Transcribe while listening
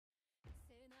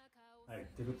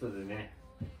ということでね、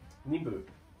2番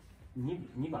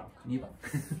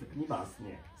です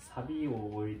ね。サビを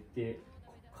終えて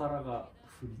ここからが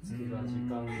振り付けが時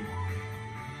間か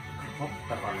かっ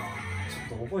たかな。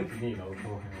ちょっと覚えてねえな、この辺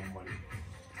あんまり。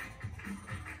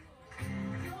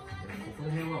この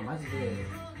辺はマジで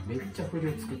めっちゃ振り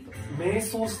を作った。瞑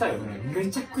想したよね。め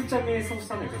ちゃくちゃ瞑想し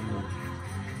たんだけども。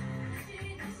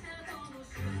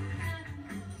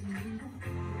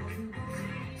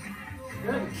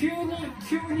なんか急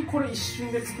にこれ一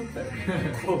瞬で作ったよね。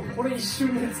これ一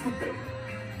瞬で作ったよね。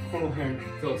この辺。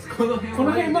そう、こ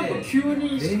の辺なんか急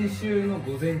に練習の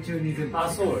午前中に全部。あ、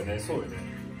そうよね、そうよね。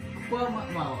ここはまあ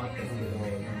あったけど、なん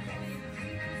か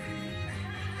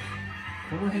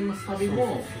この辺のサビ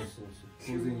も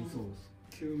急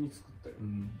に作ったよ。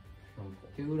なんか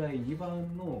ってぐらい2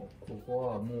番のここ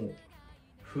はもう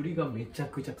振りがめちゃ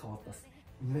くちゃ変わったっす。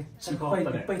めっちゃ変わった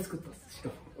ね。いっぱい作ったっす。しか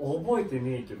も覚えて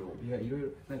ねえけど、いや、いろいろ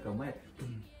なんか前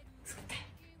作って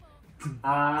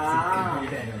ああみ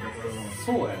たいなところも。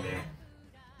そうやね。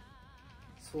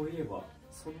そういえば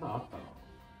そんなんあったな。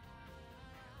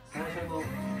最初の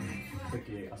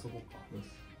時あそこか。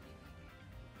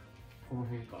この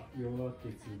辺か。夜明け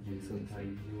ついてる太陽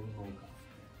のか。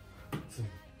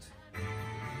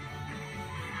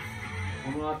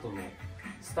この後の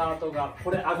スタートが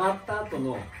これ上がった後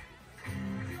の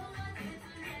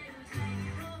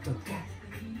ど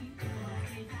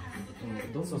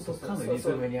んどんそっかのリズ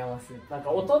ムに合わせる。なんか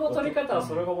音の取り方は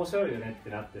それが面白いよねって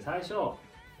なって、最初ずっ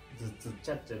つっ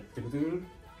ちゃっちゃってドゥル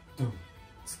ドゥン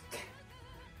ツッケ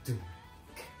ドゥン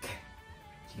ケッケ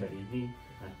光にな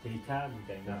っていたみ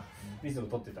たいなリズムを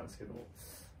取ってたんですけど、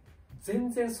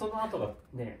全然その後が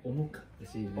ね重かっ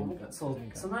たし、そう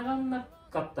繋がんな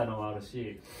かったのはある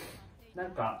し、な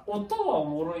んか音はお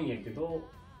もろいんやけど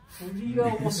振りが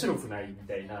面白くないみ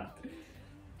たいな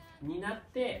になっ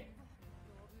て、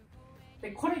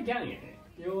でこれギャンやね。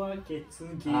夜明け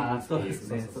告げる。ああ、そうです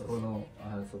ね。そこの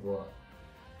そこは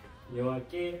夜明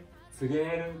け告げ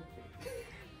るっ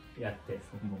てやって、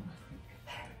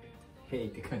へい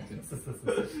って感じの。そうっ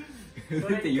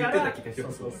て言ってた気がし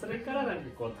ます。それからなんか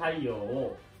こう太陽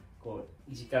をこ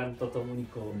う時間とともに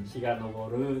こう日が昇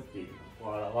るっていうの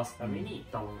を表すために、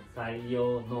太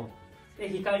陽ので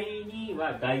光に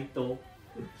は街灯を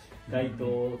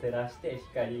照らして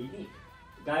光に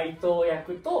街灯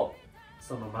役と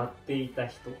その待っていた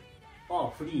人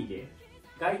をフリーで、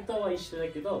街灯は一緒だ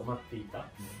けど待っていた、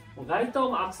もう街灯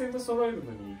もアクセント揃える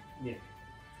のにね、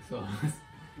そう、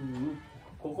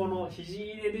ここの肘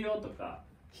入れるよとか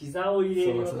膝を入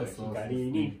れるよとか光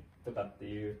にとかって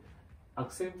いうア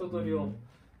クセント取りを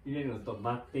入れるのと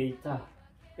待っていた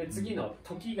で、次の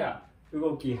時が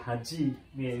動き始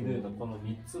めるのこの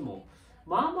3つも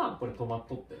まあまあこれ止まっ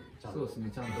とったよね。ちゃんと。そうですね、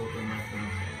ちゃんと音になってまし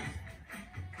た。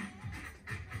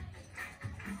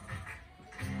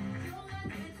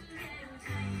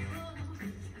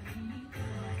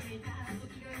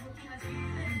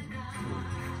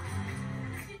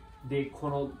でこ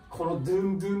のドゥ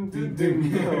ンドゥンドゥンド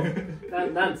ゥンの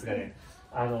なんですかね、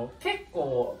結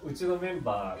構うちのメン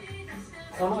バ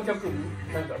ーこの曲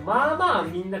なんかまあまあ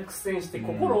みんな苦戦して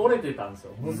心折れてたんです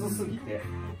よ、むずすぎて。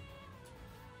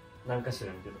なんか知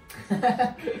らんけど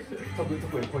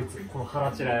特にこいつこの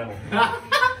腹チラ野郎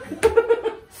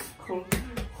こ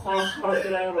の腹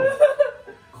チラ野郎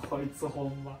こいつほ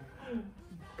んま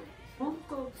本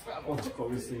当落ち込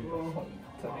みすぎる。本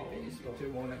当に練習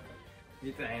中もなんか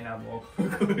みたいな、もう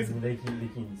できん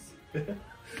ですよっ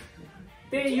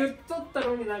て言っとった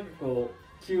のに、なんかこう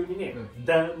急にね、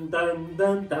ダンダン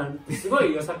ダンダンってすご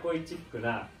いよさこいチック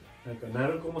な、なんか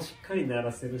鳴子もしっかり鳴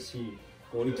らせるし、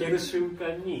こういける瞬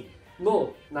間に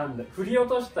のなんだ振り落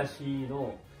とした日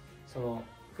のその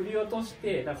振り落とし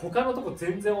てなんか他のとこ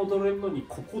全然踊れるのに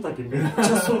ここだけめっちゃ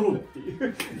揃うってい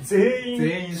う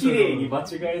全員綺麗に間違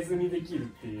えずにできるっ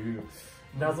ていう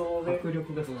謎で迫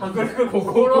力がすごい。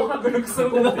心迫力す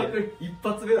ごくて一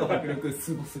発目の迫力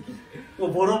すごすぎて、も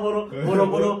うボロボロダ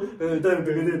ンダン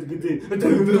ダンダン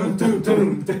ダンダンダ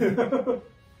ンみたいな、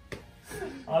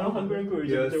あの迫力め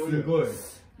ちゃくちゃすごい。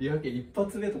いや、一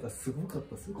発目とかすごかっ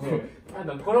た。すごい。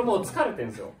これもう疲れてるん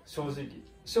ですよ、正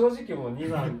直もう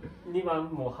2番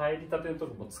もう入りたてのと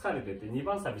こも疲れてて、2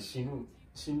番サビ死ん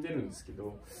でるんですけ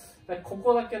ど、こ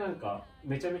こだけなんか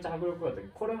めちゃめちゃ迫力があったけ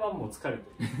ど、これはもう疲れて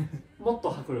るもっと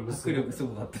迫力すご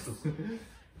かった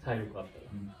体力あったら、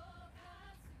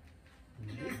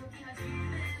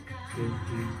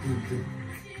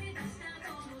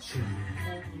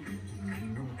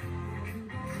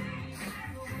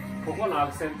ここのア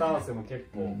クセント合わせも結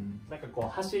構、なんかこう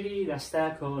走り出し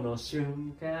たこの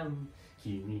瞬間、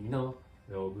君の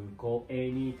呼ぶ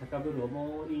声に高ぶる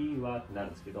思いはってなる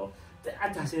んですけど、ダー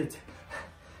ッて走れてっ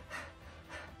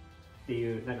て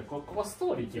いうなんかここス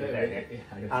トーリー決めたよね。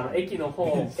駅の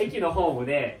ホーム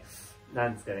でな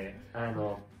んですかね、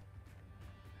そ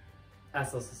う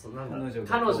そうそう、なんだろう、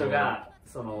彼女が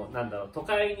そのなんだろう、都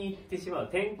会に行ってしまう、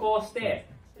転校して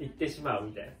行ってしまう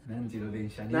みたいな、何時の電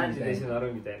車に乗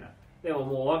るみたいな。でも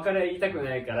もうお別れ言いたく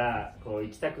ないからこう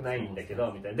行きたくないんだけ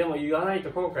どみたいな、でも言わない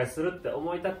と後悔するって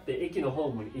思い立って駅の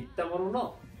ホームに行ったもの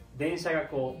の、電車が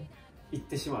こう行っ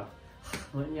てしま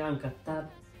う、間に合わんかったっ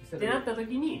てなった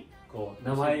時にこう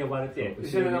名前呼ばれて、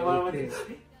後ろの名前呼ばれてイ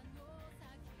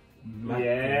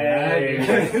エ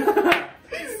ーイ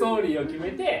ストーリーを決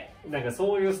めて、なんか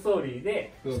そういうストーリー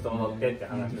でちょっと踊ってって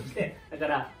話をして、だか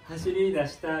ら走り出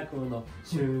したこの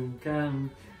瞬間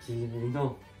君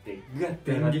のでガッ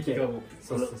てなって、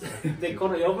そうそうそうでこ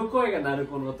の呼ぶ声が鳴る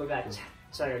この音がチャッ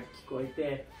チャが聞こえ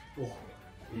て、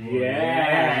イ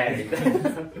エ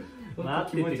ーイ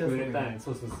待っててくれたん。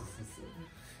そうそうそうそ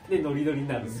うでノリノリに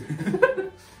なるんですよ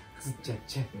ずっちゃっ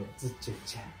ちゃずっちゃっ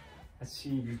ちゃ走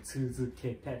り続け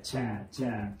たチャーチャ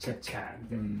ーチャチャーみ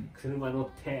たいな、車乗っ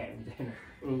てみたいな、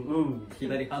うんうん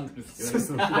左ハンドルですよね。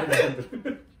そうそう左ハンド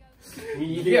ル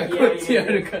右でギア入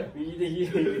れて右でギア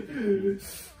入れて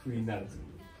風になるんですよ。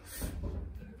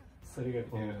それが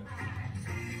こ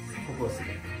こですね。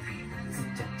ずっ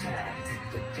ちゃっちゃず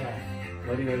っちゃっちゃ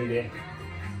ノリノリで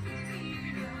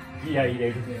ギア入れ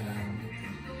る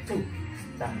トン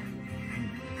ダン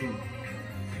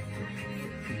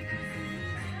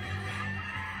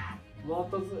もっ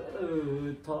とず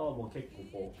ーっともう結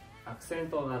構こうアクセン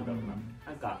トなんだろうな、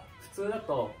なんか普通だ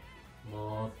と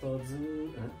もっとず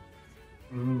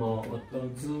ーもっと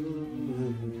ずー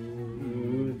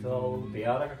っとって柔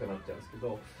らかくなっちゃうんですけ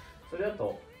ど、それだ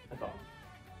となんか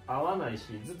合わないし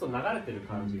ずっと流れてる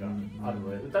感じがある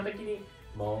ので、歌的に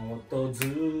もっとず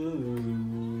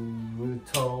ーっ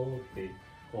とって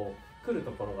こう来る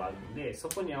ところがあるので、そ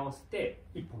こに合わせて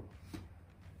一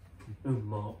本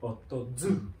もっとず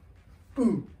ー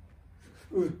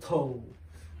うと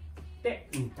で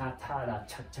タタラ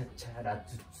チャチャチャラ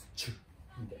ズズチュ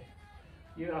みたいな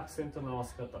いうアクセントの合わ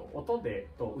せ方を音で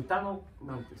と歌の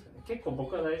なんていうんですかね、結構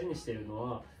僕が大事にしているの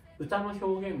は歌の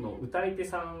表現の歌い手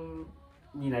さん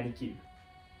になりきる、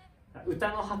歌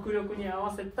の迫力に合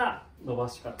わせた伸ば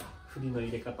し方、振りの入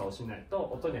れ方をしないと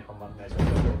音にはまらないし、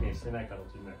表現してないかも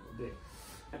しれないので、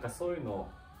なんかそういうのを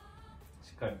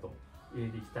しっかりと入れ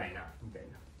ていきたいなみたい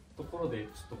なところで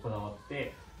ちょっとこだわっ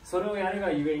て、それをやる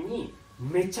がゆえに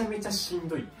めちゃめちゃしん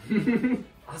どい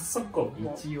あそこ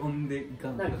一音で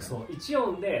なんかそう一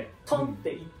音でトンっ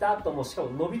ていった後もしかも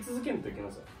伸び続けるといけない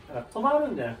んですよ。だから止ま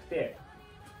るんじゃなくて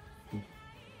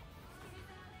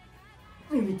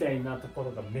みたいなとこ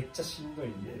ろがめっちゃしんどい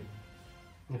んで、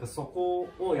なんかそこ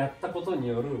をやったことに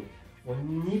よるもう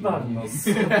2番のそ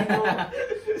の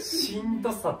しん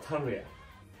どさたるや、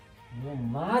もう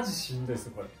マジしんどいです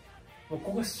よこれ。もう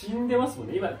ここ死んでますもん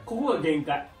ね今。ここが限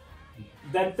界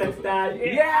だったった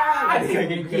いやーっ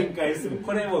て限界する。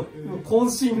これもう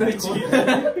渾身の一撃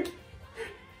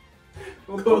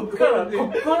こっからこ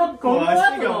の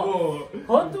後の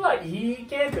本当はいい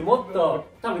系ってもっと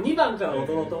多分2番から踊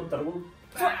ろうと思ったらもう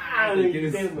バーンい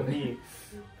ってるのに、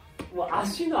もう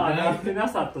足の上がってな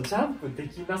さとジャンプで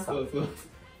きなさ、こ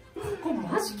こ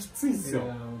マジきついっすよ。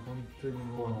本当に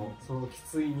もうそのき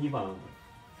つい2番、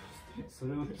そ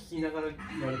れを聞きながらやる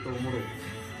とおもろいです。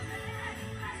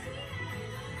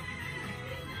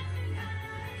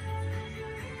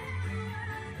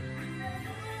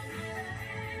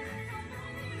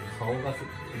顔が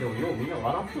でもようみんな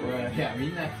笑ってる。いやみ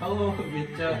んな顔め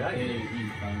っちゃいい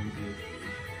感じ。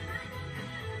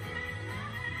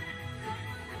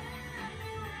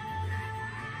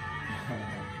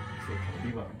そう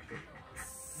2番こ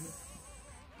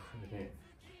れね、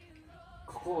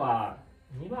ここは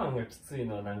2番がきつい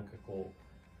のはなんかこ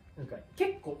うなんか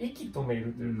結構息止め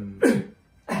るという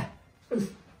か、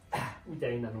みた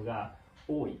いなのが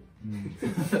多い。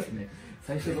そうですね。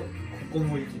最初のここ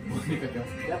も息止めかけま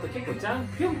す。あと結構ジャン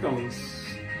プぴょんぴょんし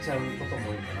ちゃうことも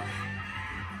多いか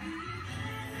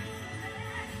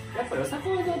ら、やっぱよさ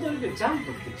こいの踊りでジャン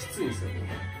プってきついんですよね。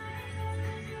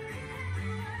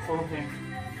この辺こ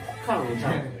っからのジ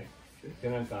ャンプで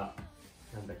なんか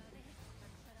なんだっ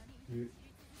け、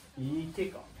いいけ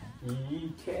かい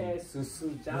いけすす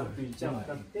ジャンプジャン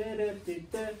プてれて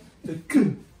て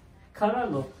から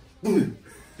の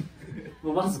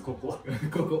もうまずここ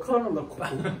からのここ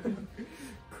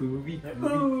首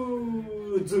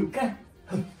ズンカ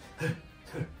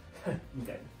み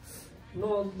たいな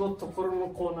のところの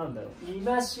こうなんだろう、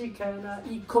今しかな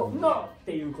いこのっ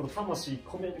ていうこの魂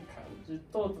込める感じ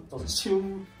と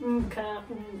瞬間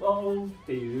をっ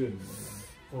ていう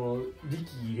この力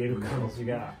入れる感じ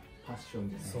がパッション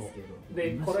じゃないですけど、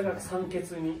でこれが酸欠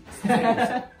に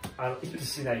息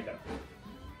しないか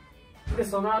らで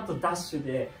その後ダッシュ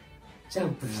でジャ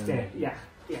ンプして、いや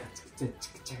チクチクチ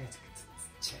クチク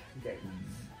チクみたいな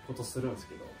ことするんです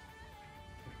けど、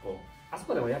こうあそ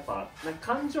こでもやっぱなん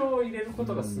か感情を入れるこ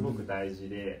とがすごく大事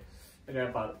で、だから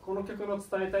やっぱこの曲の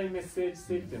伝えたいメッセージ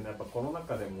性っていうのはやっぱこの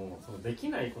中でもそのでき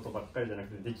ないことばっかりじゃな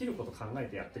くてできること考え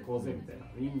てやっていこうぜみたいな、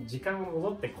時間が戻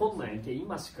ってこんなんやけ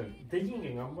今しかできんけ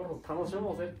ん頑張ろう楽し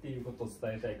もうぜっていうことを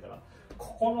伝えたいから、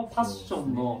ここのパッショ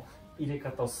ンの入れ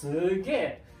方をすげ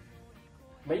え、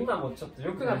まあ、今もちょっと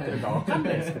良くなってるかわかん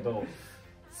ないですけど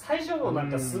最初のな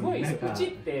んかすごい、うち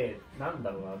ってなんだ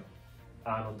ろう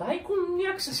な、大根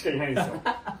役者しかいないんですよ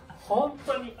本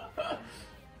当に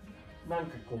なん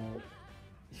かこう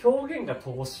表現が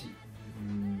乏しい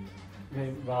メ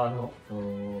ンバーの、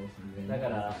だか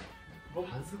ら僕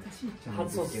恥ずかしいっちゃうん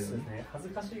ですけどね、恥ず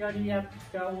かしがり屋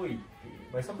が多いっていう、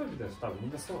まあ、そこに多分み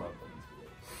んなそうなんだと思うんです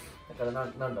けど、だから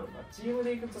なんだろうな、チーム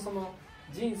でいくとその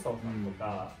ジンソンさんと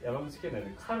か、山口県内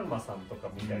でカルマさんとか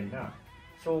みたいな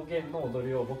表現の踊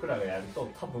りを僕らがやると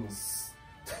多分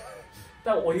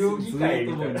お遊戯会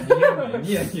みたいなお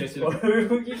遊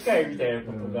戯会みたいな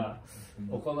ことが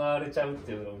行われちゃうっ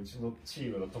ていうのがうちのチ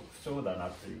ームの特徴だな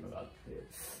っていうのがあって、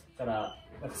だから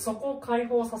なんかそこを解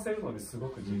放させるのにすご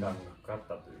く時間がかかっ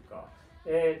たというか、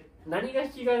何が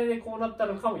引き金でこうなった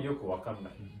のかもよく分かんな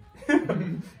い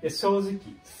いや正直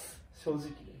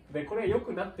でこれ良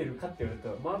くなってるかって言われた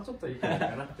らまあちょっといいか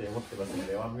なって思ってますの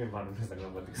でワンメンバーの皆さん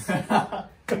頑張ってください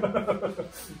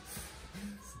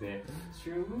で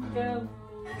瞬間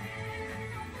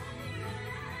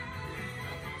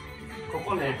こ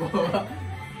こねこ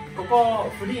こ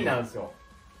フリーなんですよ。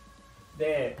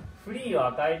でフリーを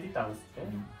与えてたんですね。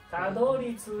たど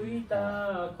り着い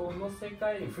たこの世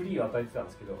界にフリーを与えてたん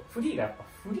ですけど、フリーがやっぱ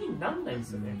フリーになんないんで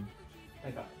すよね。な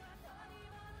んか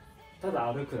た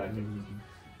だ歩くだけに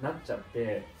なっちゃっ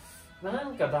て、な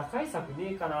んか打開策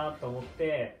ねえかなと思っ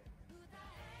て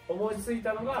思いつい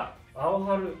たのがアオ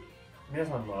ハル。皆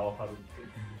さんのアオハルって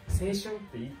青春っ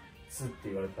ていつって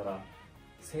言われたら、青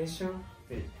春っ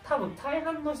て多分大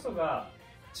半の人が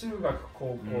中学高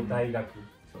校大学、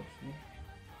そうで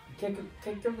すね、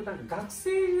結局なんか学生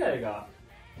時代が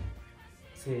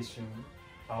青春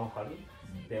アオハルっ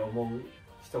て思う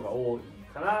人が多い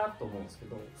かなと思うんですけ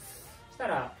ど、そした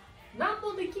ら何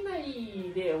もできな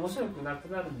いで面白くな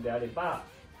くなるんであれば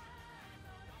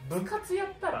部活やっ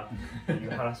たらってい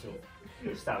う話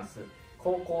をしたんです。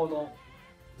高校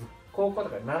とか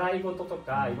習い事と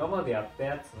か今までやった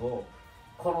やつを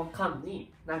この間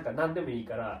になんか何でもいい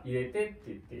から入れてって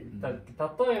言って、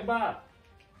例えば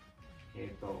今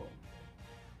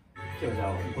日じゃ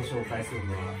あご紹介する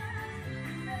のは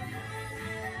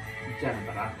ギャン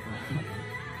かな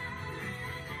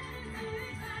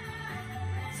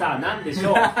さあ何でし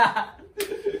ょう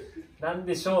何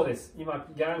でしょうです。今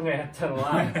ギャンがやったの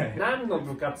は何の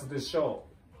部活でしょ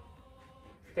う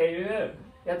っていう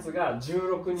やつが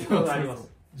16人分ありま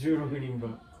す。16人分。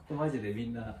ここマジでみ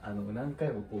んな何回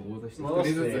もこうボードして1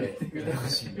人ずつ見てほ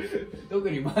しい。特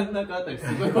に真ん中あたり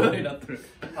すごいことになってる。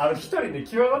一人ね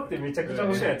際立ってめちゃくちゃ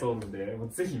面白いやつおるんで、もう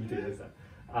ぜひ見てください。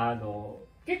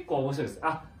結構面白いです。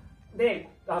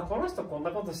この人こん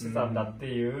なことしてたんだって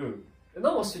いう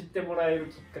のも知ってもらえる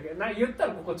きっかけ。言った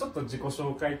らここちょっと自己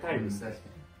紹介タイムです。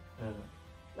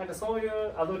なんかそういう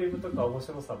アドリブとか面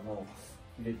白さも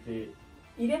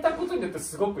入れたことによって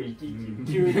すごく生き生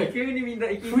き急にみんな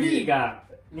生き生きフリーが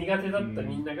苦手だった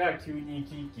みんなが急に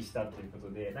生き生きしたっていうこ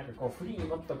とで、なんかこうフリー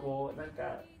もっとこうなん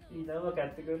かいいなうまくや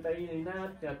ってくれたらいいのにな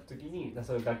ってなった時に、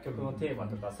そういう楽曲のテーマ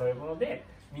とかそういうもので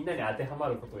みんなに当てはま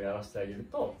ることをやらせてあげる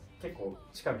と結構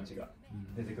近道が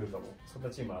出てくるかも。そんな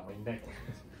チームはあんまりいないと思い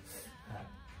ます。はい、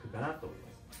いくかなと思いま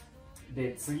す。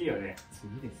で次よね。次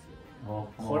ですよ。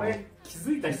もうこれ気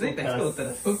づいた人だった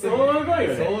らすごいよ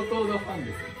ね。相当のファン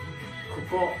ですよ。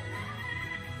ここ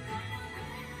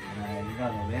今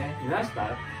のね、見まし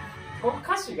た？この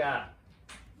歌詞が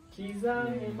刻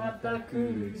めまた来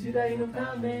る時代の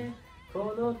ため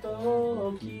この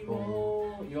時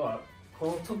を、要はこ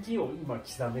の時を今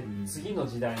刻める、次の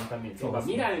時代のために、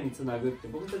未来につなぐって、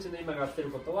僕たちの今がやって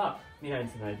ることは未来に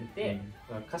つないでて、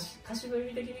歌詞の意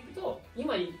味的にいくと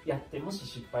今やってもし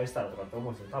失敗したらとかって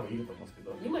思う人多分いると思うんですけ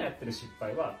ど、今やってる失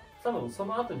敗は多分そ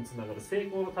の後につながる成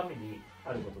功のために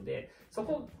あることで、そ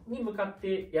こに向かっ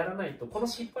てやらないとこの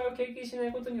失敗を経験しな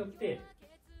いことによって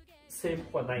成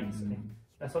功はないんですよね。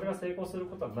だからそれが成功する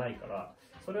ことはないから、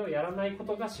それをやらないこ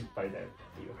とが失敗だよっ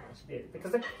ていう話で、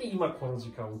さっき今この時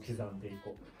間を刻んでい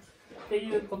こう。って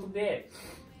いうことで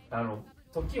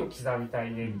時を刻みた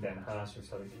いねみたいな話をし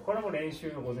た時、これも練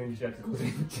習の午前中やって午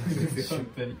前中ですよ本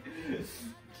当に。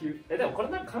でもこれ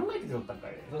なんか考えてきとったんか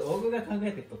いね。僕が考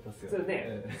えてきとったっすよ。そう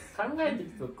ね、考えてき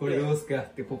とって、これどうすかっ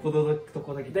てここのと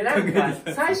こだけでなんか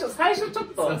最初ちょっ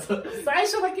と最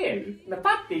初だけパ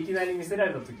ッていきなり見せら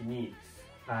れた時に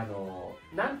なんてい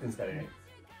うんですかね、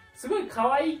すごい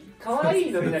可愛い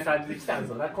ノリな感じで来たんで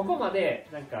すよ。ここまで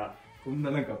なんかこんな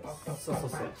なんかパッパッそう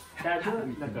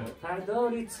なんかたど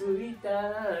り着いた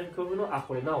この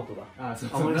これナオトだ。そう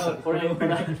これも言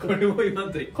わ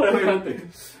んといて。これ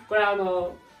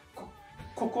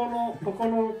こ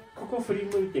こ振り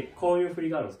向いてこういう振り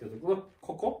があるんですけど、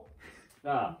ここ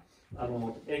が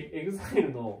エグザ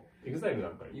イルな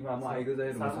んか今エグザイ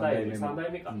ルの3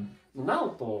代目か、ナオ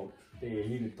トって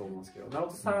いると思うんですけど、ナオ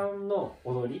トさんの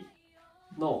踊り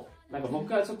のなんか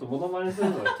僕はちょっとモノマネする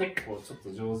のが結構ちょっ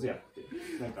と上手やって、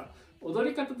なんか踊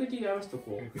り方的に人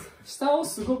こう下を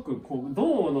すごくこう胴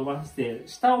を伸ばして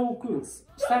下を置くんです。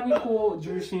下にこう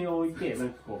重心を置いてなん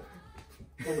か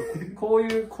こう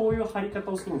いう張り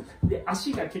方をするんです。で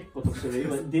足が結構特殊で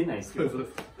今出ないですけど、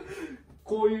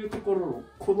こういうところの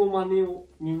この真似を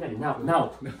みんなにナオ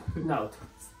ト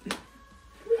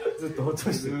ずっと落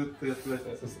としてずっとやってました。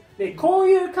でこう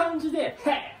いう感じで「へっ!」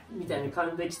みたいな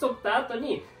感じで競った後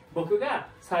に、僕が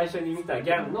最初に見たギ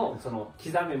ャンのその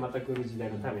刻めまた来る時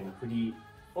代のための振り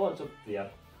をちょっとじゃ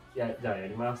あや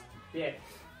りますって言って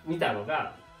見たの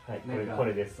が、こ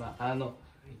れです。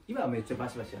今はめっちゃバ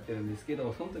シバシやってるんですけ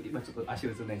ど、その時ちょっと足映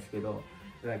らないですけど、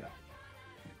なんか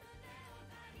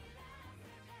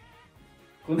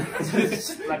こんな感じで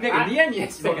なんかニヤニヤ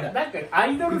しながらなんかア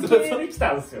イドル系でき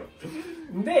たんですよ。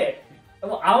で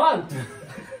もう合わんって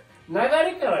流れ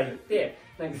から言って、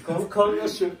なんかこの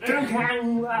瞬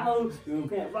間ワ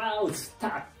ウスタ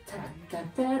ッタッ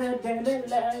タタラダララ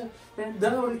た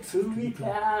どり着いた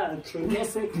この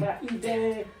世界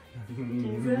で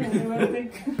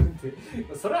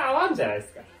それは合わんじゃないで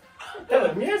すか。多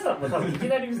分皆さんもいき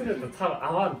なり見せると多分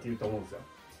合わんって言うと思うんですよ。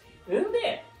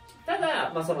でた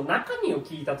だ、その中身を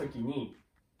聞いたときに、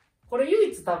これ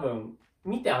唯一多分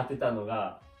見て当てたの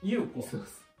が優子。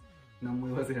何も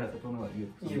言わずに当てたのは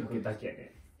優子だけや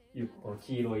ね。優子、この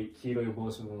黄色い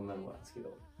帽子の女の子なんですけ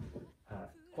ど、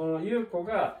この優子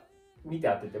が見て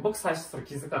当てて、僕最初それ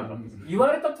気づかなかったんです。言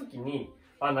われたときに、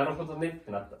なるほどねっ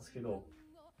てなったんですけど、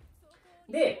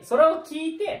でそれを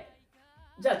聞いて、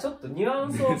じゃあちょっとニュア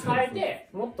ンスを変えて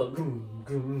もっとグン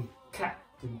グンカ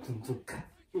グングングンカっ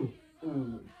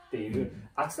ていう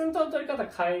アクセントの取り方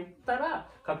変えたら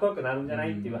かっこよくなるんじゃな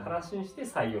いっていう話にして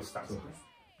採用したんですよね。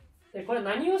でこれ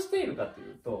何をしているかと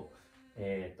いうと、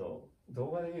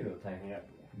動画で見るの大変やるね。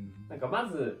なんかま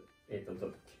ずどうだっ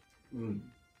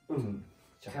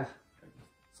け、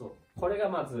そうこれが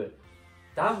まず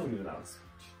W なんですよ。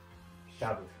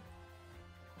 W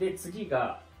で次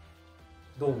が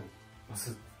ドン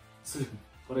スツ、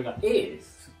これが A で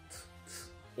す。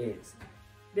 A ですね。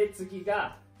で次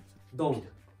がドン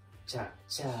チャ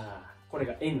チャー、これ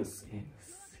が N ス、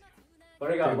こ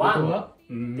れがワンっ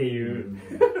ていう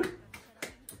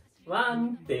ワン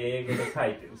って英語で書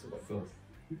いてるんですよ。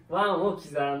ワンを刻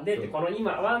んで、この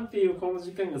今ワンっていうこの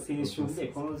時間が青春で、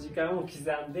この時間を刻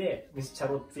んでめっちゃ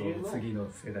ろっていうのを次の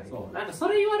世代、なんかそ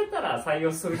れ言われたら採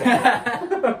用するじゃない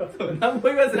何も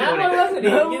言わずにい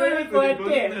きなりこうやっ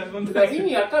て意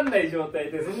味わかんない状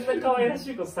態でそんな可愛らし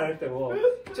いことされても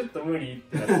ちょっと無理っ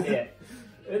てなって、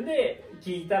で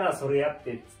聞いたらそれやっ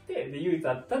てっつって、で唯一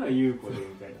あったのは優子で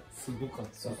みたいな。すごかっ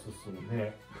た。そう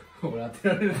ね。俺当て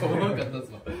られると思わなかったっ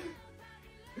すわ。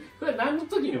これ何の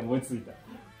時に思いついた？こ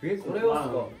れ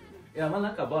はいやな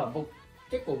んか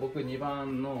結構僕2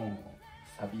番の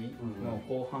サビの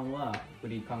後半は振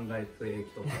り考えてき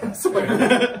とった。そうや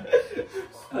ね。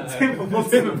全部ボ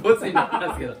ツになっ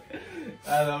たんです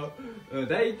けど、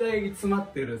大体詰ま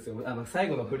ってるんですよ。最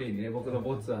後の振りにね、僕の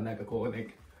ボツはなんかこう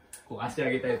足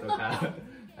上げたりとか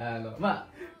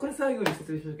これ最後に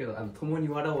説明しますけど、共に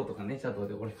笑おうとかね、シャドウ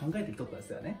で俺考えてきとったんで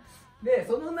すよね。で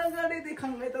その流れで考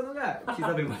えたのが刻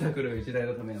めまた来る時代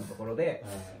のためのところで、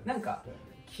なんか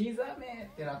刻め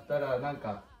ってなったら、なん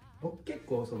か僕結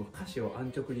構その歌詞を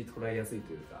安直に捉えやすい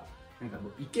というか、なんかも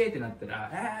ういけってなった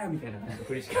らみたいな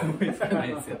振りしか思いつかな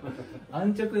いんですよ。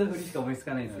安直な振りしか思いつ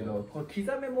かないんですけど、これ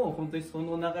刻めも本当にそ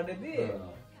の流れで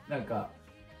なんか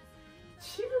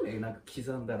チームでなんか刻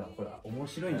んだらこれ面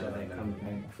白いんじゃないかみた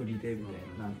いな振りでみたい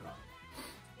な、なんか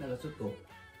ちょっと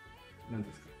なん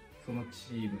ですか、その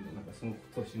チームのなんかその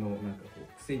年のなんかこ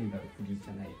う癖になる振り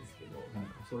じゃないですけど、なん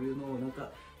かそういうのをなん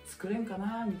か作れんか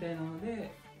なみたいなの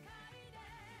で、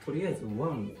とりあえず1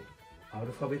をアル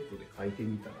ファベットで書いて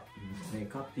みたらいいんじゃね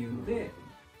えかっていうので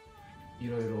い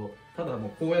ろいろただも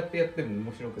うこうやってやっても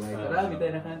面白くないからみた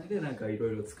いな感じでなんかい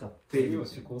ろいろ使って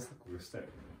試行錯誤したよね。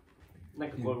なん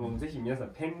かこれもぜひ皆さん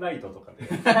ペンライトとかで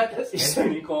一緒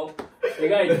にこう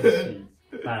描いてほしい。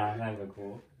なんか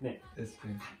こうね。確か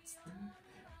に。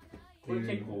これ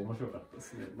結構面白かったで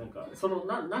すね。なんかその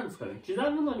なんですかね、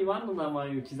刻むのにワンの名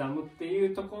前を刻むって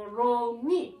いうところ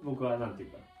に僕はなんてい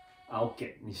うかオッ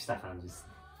ケーにした感じです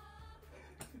ね。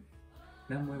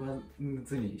何も言わ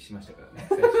ずにしましたからね。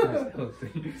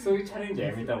そういうチャレンジは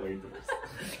やめた方がいいと思います。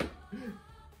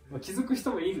まあ気づく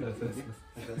人もいるんですよね。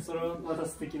それはまた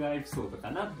素敵なエピソードか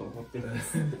なと思ってま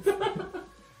す。はい、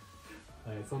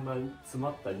そんな詰ま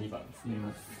った2番ですね。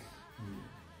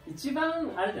一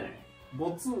番あれじゃない？ギ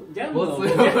ャン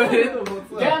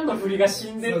の振りが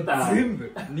死んでった。全部。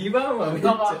2番はめっち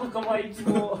ゃ墓場行き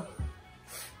の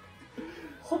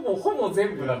ほぼ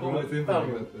全部だと思って。マ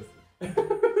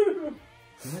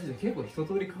ジで結構一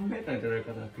通り考えたんじゃない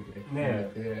かなってぐらい。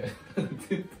ねえ。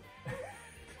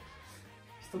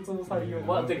一つも採用。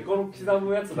でこの刻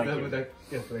むやつだけ。刻むやつ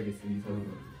だけすぎそう。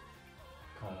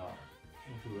から。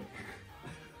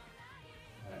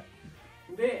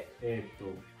で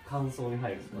感想に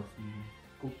入るんです。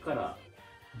ここから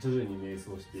徐々に迷走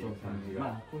していく感じ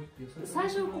が。最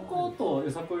初のここと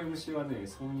よさこい節はね、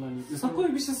そんなによさこ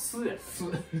い節すやん。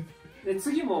で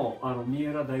次も三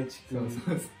浦大知君、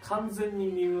完全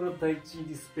に三浦大知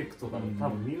リスペクトだろう。多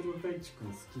分三浦大知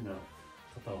君好きな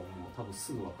方はもう多分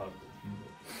すぐ分かると思う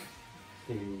っ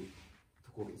ていう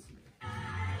ところですね。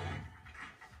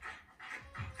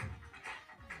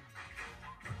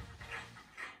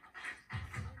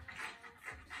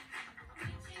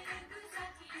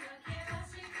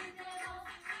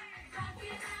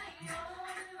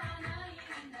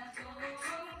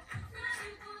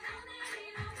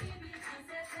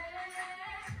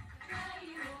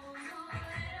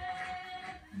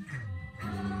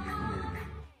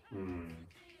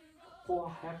ここ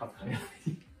は早かったね。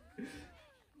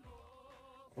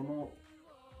このも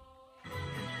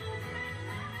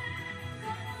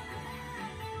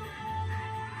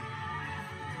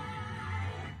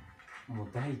う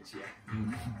大地や。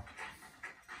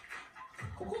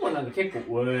ここもなんか結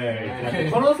構「おい」っ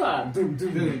てこのさ「ドゥンド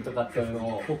ゥンドゥン」とかっていう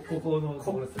のをここのと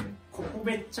ころですね。ここ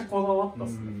めっちゃこだわったっ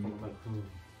すね。このなんか「ドゥン」っ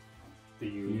て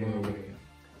いうもの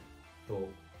と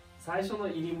最初の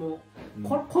入りも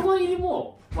この入り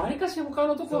もわりかし他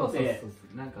のところで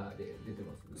なんかで出て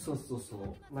ますね。そう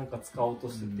なんか使おうと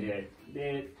してて、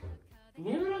で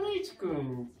三浦大知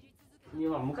君に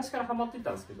は昔からハマってた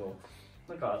んですけど、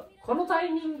なんかこのタ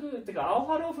イミングってか青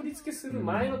春を振り付けする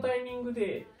前のタイミング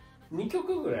で2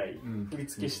曲ぐらい振り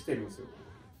付けしてるんですよ。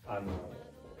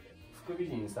福美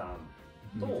人さ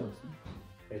んとよ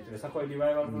さこいリ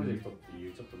バイバルプロジェクトってい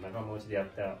うちょっと仲間内でやっ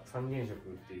た三原色っ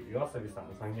ていう夜遊びさん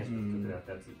の三原色って曲でやっ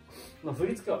たやつの振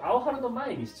り付けを青春の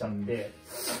前にしちゃって、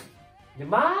で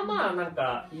まあなん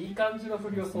かいい感じの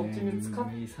振りをそっちに使っ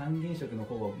て三原色の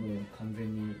方はもう完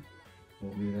全にもう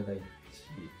三浦大知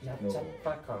やっちゃっ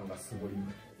た感がすごい。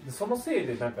でそのせい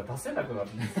でなんか出せなくなっち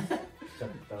ゃっ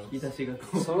た引き出しが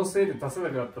そのせいで出せな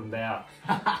くなったんだよ。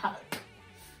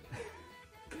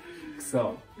く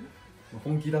そ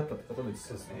本気だったってことです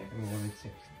よね。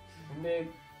で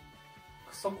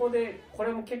そこでこ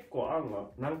れも結構案が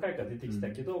何回か出てき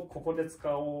たけど、ここで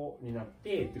使おうになっ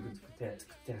て作って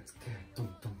ド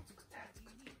ンドン作って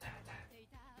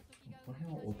これ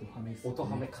は音ハメっすね。音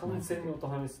ハメ、完全に音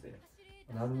ハメですね。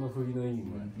何の振りの意味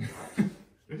もない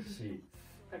し、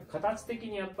なんか形的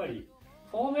にやっぱり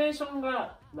フォーメーション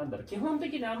がなんだろう、基本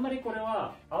的にあんまりこれ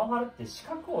は青春って四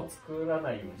角を作ら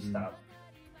ないようにした。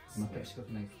全く四角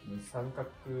ないですね。三角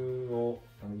を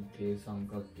計三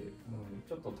角形、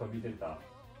ちょっと飛び出た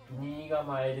2が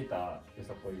前出たよ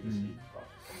さこい節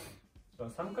とか、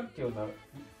三角形を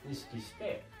意識し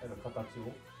てなんか形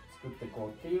を作ってい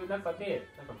こうっていう中で、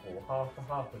なんかこうハー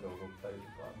フハーフで踊ったりとか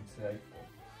見せ合いっこ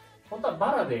本当は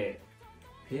バラで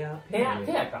ペア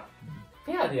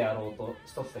でやろうと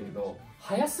しとったけど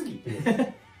早すぎ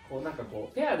てこうなんかこ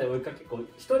うペアで追いかけ1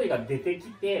人が出てき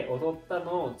て踊った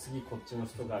のを次こっちの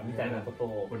人がみたいなこと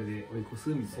をこれで追い越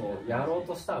すみたいなそうやろう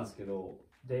としたんですけど、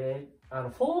でフ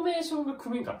ォーメーションが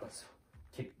組めんかったんですよ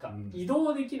結果、移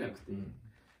動できなくて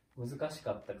難し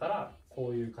かったからこ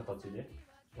ういう形で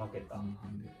分けた半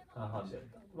々でやっ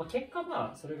た、結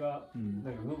果それが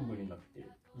なんか群舞になって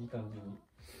いい感じに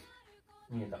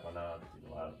見えたかなっていう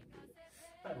のはあるんで、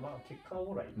結果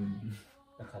オーライ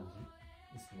な感じ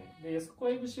ですね。で、よさこ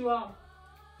い節は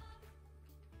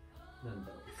なん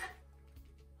だろ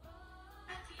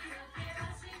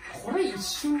う、これ一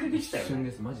瞬でできたよね。一瞬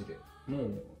です、マジで。も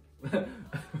う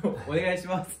お願いし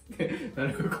ますってな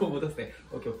るべくこう持たせて、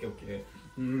オッケーオッケーオッケ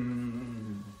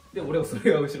ー。で俺はそ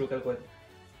れが後ろからこうやって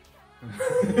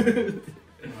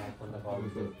こんな感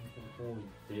じで置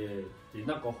いて、で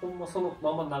なんかほんまその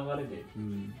まま流れで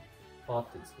パーっ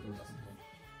て作るんですね。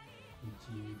道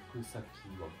行く先は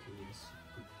景色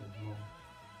とも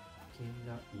け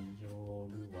ない夜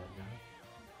は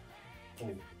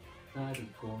な、なる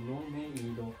この音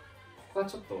色、ここは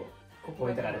ちょっとここ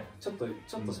だからちょっと洒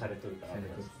落とるから、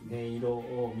音色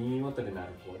を耳元で鳴る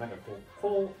こうなんか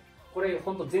こうこれ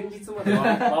本当前日まで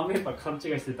ワンメンバー勘違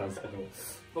いしてたんですけど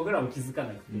僕らも気づか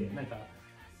なくて、なんか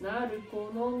なる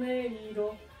この音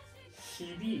色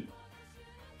響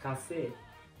かせて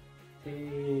って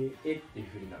いう振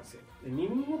りなんですよ。で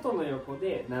耳元の横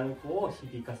で鳴る子を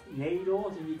響かす、音色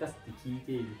を響かせて聴い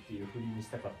ているっていう振りにし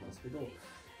たかったんですけど、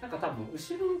なんか多分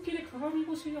後ろ向きで鏡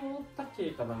越しが思った系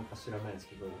かなんか知らないです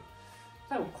けど、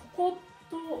多分ここ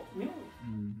と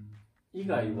以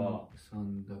外は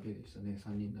3だけでしたね。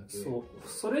3人だけ。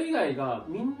それ以外が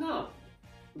みんな、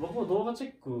僕も動画チェ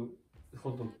ックほ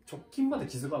んと直近まで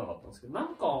気づかなかったんですけど、な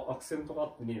んかアクセントがあ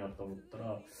ってねえなと思った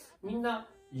ら、みんな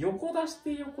横出し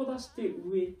て上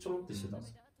ちょんってしてたんで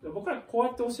すよ。僕らこう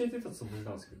やって教えてたつもり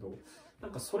なんですけど、な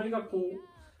んかそれがこう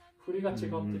振りが違ってて、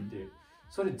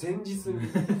それ前日に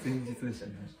前日でした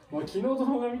ね。もう昨日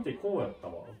動画見てこうやった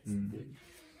わっつって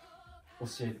教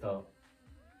えた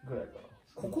ぐらいかな。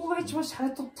ここが一番シャ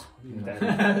レとったみたいな。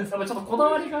やっぱちょっとこだ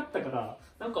わりがあったから、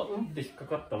なんかって引っか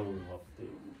かった部分があって、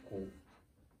こう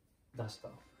出した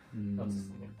やつです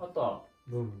ね。あとは、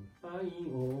愛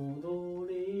踊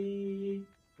れ、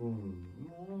どん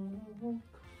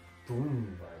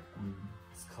は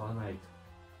使わないと。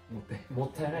も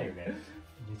ったいないよね。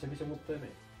めちゃめちゃもったいない。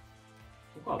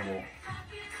ここはもう、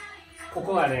こ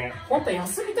こはね、本当は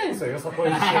休みたいんですよ、よさこ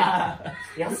いし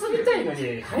て。休みたいの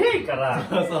に、早いから、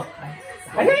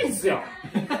早いんですよ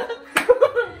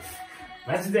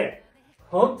マジで、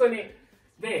本当に。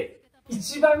で、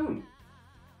一番、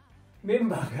メン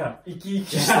バーが生き生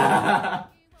きして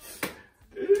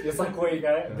る。よさこい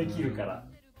ができるから。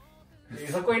よ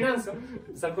さこいなんですよ。よ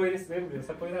さこいです。全部よ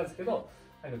さこいなんですけど、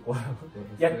なんかこ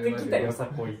う、やってきたよさ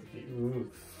こいってい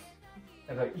う、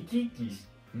なんか生き生きし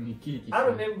て、あ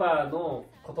るメンバーの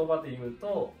言葉で言う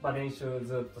と、まあ、練習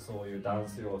ずっとそういうダン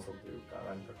ス要素というか、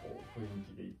なんかこう雰囲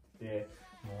気でいってて、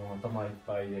もう頭いっ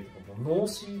ぱいでとか、もう脳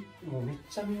死、もうめっ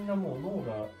ちゃみんなもう脳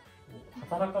が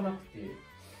働かなくて、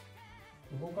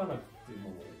動かなくても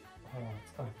う、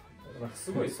疲れた。なんか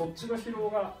すごいそっちの疲労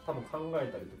が多分考え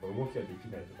たりとか動きができ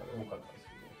ないとかで多かったんです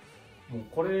けど、もう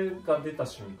これが出た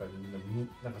瞬間にみんな、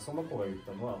なんかその子が言っ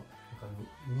たのは、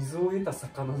水を得た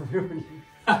魚のように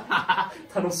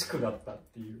楽しくなったっ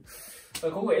ていう。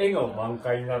ここ笑顔満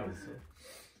開になるんですよ。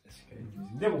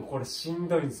でもこれしん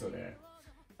どいんですよね。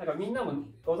なんかみんなも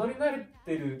踊り慣れ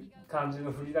てる感じ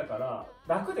の振りだから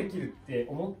楽できるって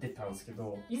思ってたんですけ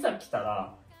ど、いざ来た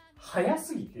ら早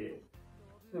すぎて、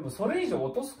でもそれ以上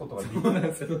落とすことができないんだ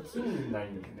よ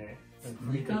ね。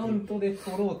2カウントで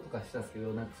取ろうとかしたんですけ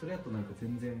ど、なんかそれだとなんか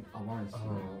全然合わんし、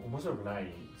面白くないん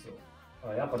ですよ。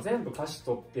やっぱ全部歌詞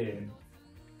取って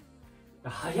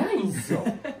早いんですよ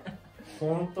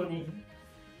本当に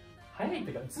早いっ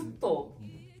ていうか、ずっと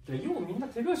ようみんな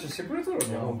手拍子してくれとるよ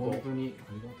ね。本当に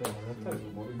ありがたい。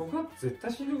僕は絶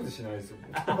対死ぬことしないですよ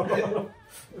疲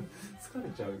れ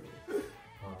ちゃうよ。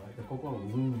ここの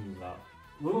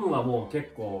運はもう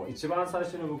結構一番最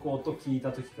初に僕音聞い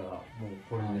た時からもう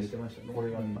これにしてましたね。これ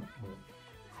がもう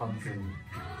完全に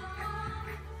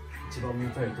一番見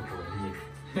たいところが見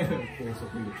える高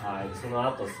速に。はい、その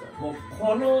後ですよ。もう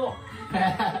この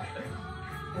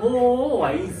もう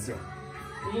はいいんすよ。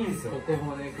いいんすよ。ここ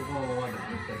もね、ここもまだもう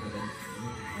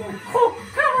こっ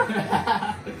か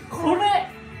ら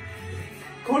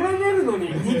これ出るのに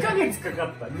2ヶ月かか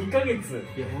った。2ヶ月。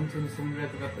いや本当にそんぐらい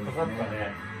かかったね。かかった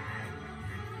ね。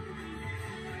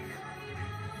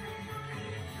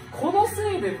この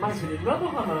せいでマジで菜の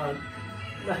花なんか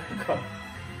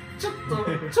ちょっと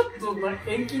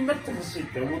延期になってほしいっ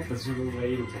て思った自分が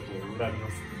いることを恨みま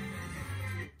すね。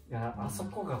いや、あそ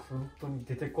こが本当に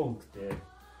出てこんくて、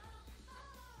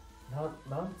な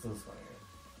んつうんですかね。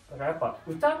だからやっぱ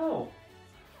歌の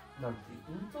なんていう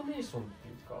イントネーションって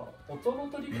いうか音の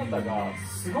取り方が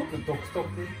すごく独特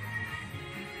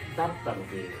だったの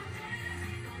で、い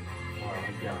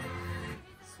や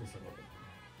そうそう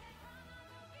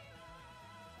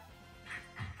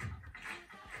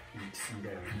行き過ぎ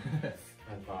だよね。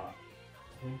なんか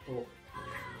本当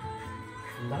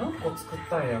何個作っ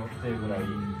たんやろっていうぐらい、い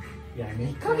や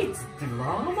2ヶ月って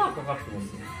まあまあかかってます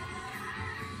よ。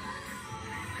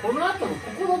この後の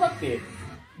ここのだって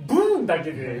ブーン分だ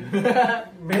けで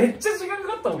めっちゃ時間か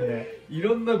かったもんね。い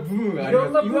ろんな部分があり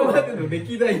ます。今までの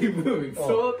歴代部分相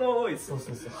当多いです。そう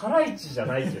そうそう、ハライチじゃ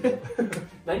ないけど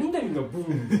何々の部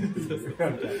分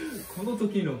この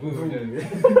時の部分みたいな。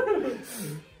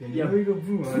いろいろ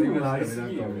部分ありました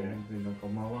ね。なんか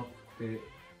回って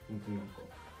本当になんか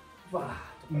わ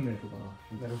ーとか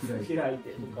開いて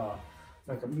とか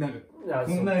なんかこんな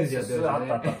やつやってました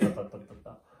ね。あ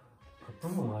った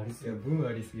部分ありすぎる。部分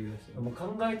ありすぎました。もう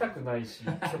考えたくないし、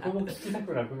曲も聴きた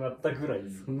くなくなったぐらい。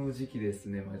その時期です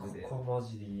ね、マジで。ここマ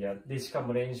ジで嫌で、しか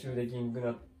も練習できんく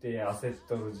なって焦っ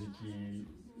とる時期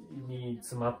に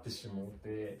詰まってしもう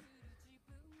て、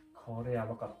これや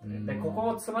ばかったね。で、ここ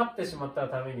も詰まってしまった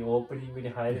ためにオープニングに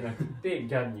入れなくって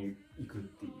ギャンに行くっ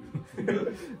ていう。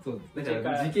そうです。だ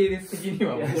から時系列的に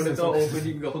はこれとオープ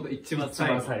ニングがほんと一番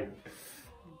最後。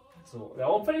そう。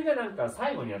オープニングでなんか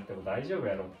最後にやっても大丈夫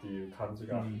やろっていう感じ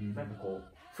が、なんかこう、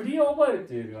振りを覚えるっ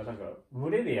ていうよりはなんか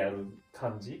群れでやる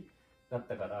感じだっ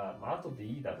たから、まあ後で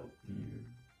いいだろうっていう。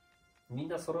みん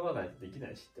な揃わないとでき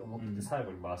ないしって思ってて最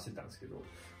後に回してたんですけど、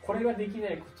これができな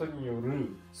いことによ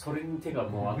る、それに手が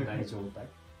回らない状態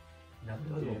になって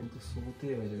て。本当想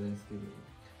定外じゃないですけど、い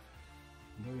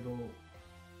ろいろ、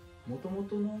もとも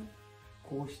との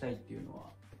こうしたいっていうのは、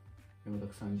山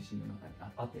田さん自身の中に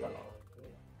あって。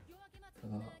た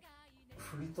だ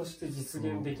振りとして実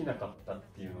現できなかったっ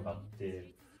ていうのがあっ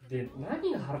て、で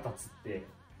何が腹立つって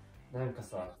なんか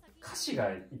さ歌詞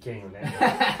がいけんよね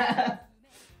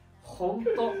ほん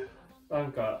とな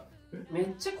んかめ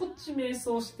っちゃこっち迷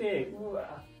走してう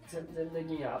わ全然で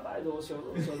きんやばいどうしよ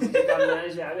う時間な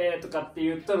いしやべえとかって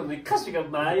言っとるのに歌詞が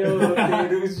迷って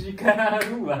る時間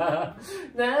は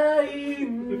ない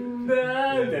んだ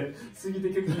みたいな過ぎ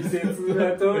てく季節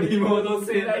は取り戻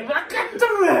せない分かっと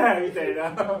るわみたいな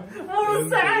うる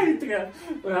さいとか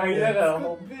言いながら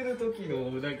もう出る時の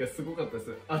なんかすごかったで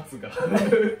す圧が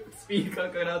スピーカ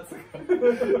ーから圧が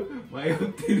迷っ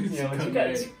てる時間が一番分か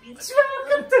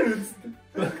ってるっつって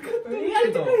分かってるけどやっ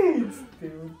てくれっつって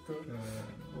言うと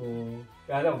い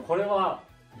やでもこれは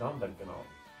なんだっけな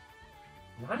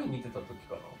何見てた時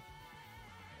か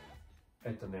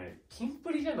なキン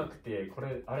プリじゃなくてこ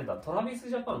れあれだトラビス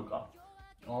ジャパンか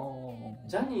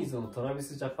ジャニーズのトラビ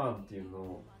スジャパンっていうの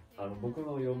を僕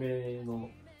の嫁の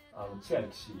千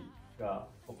秋氏が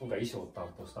今回衣装を担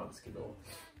当したんですけど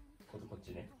こっち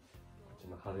ねこっち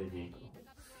の派手メイクの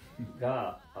方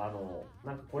が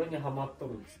なんかこれにハマっと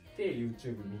るっつって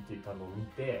YouTube 見てたのを見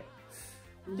て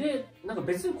でなんか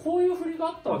別にこういう振りが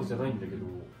あったわけじゃないんだけど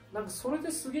なんかそれ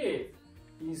ですげえ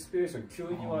インスピレーション急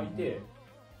に湧いて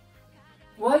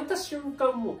湧いた瞬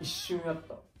間もう一瞬やっ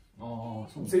た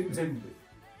全部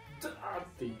ダーっ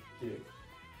ていって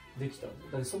できたんですよ。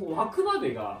だからその湧くま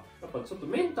でがやっぱちょっと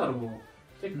メンタルも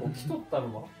結構来とったの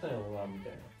もあったよなみた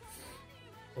いな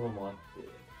ところもあって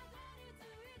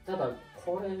ただ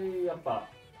これやっぱ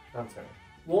なんですかね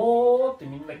もうって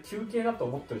みんな休憩だと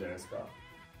思ってるじゃないですか。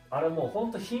あれもう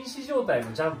本当瀕死状態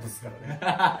のジャンプですか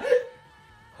らね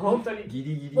本当にギ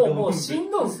リギリもうし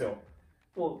んどんすよ。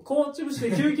もうコーチし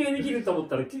て休憩できると思っ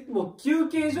たらもう休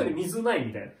憩所に水ない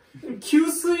みたいな給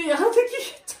水やって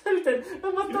きたみたいな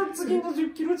また次の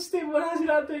10キロ地点まで走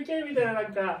らんといけんみたいなな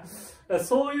んか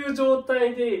そういう状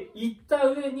態で行った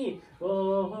上にで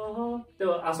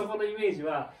もあそこのイメージ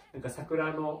はなんか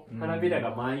桜の花びら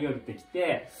が舞い降りてき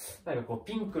てなんかこう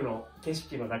ピンクの景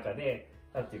色の中で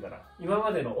なんていうかな今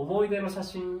までの思い出の写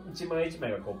真一枚一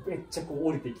枚がこうめっちゃこう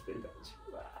降りてきてる感じ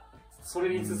そ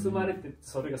れに包まれて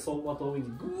それが走馬灯に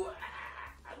グワ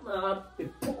ーなって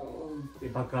ポーンって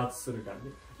爆発する感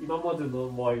じ今までの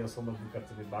思いをその部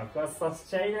活で爆発させ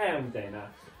ちゃいなよみたい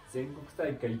な全国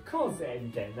大会行こうぜ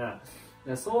みたいな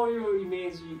そういうイメ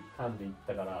ージ感でいっ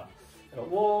たから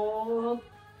もっ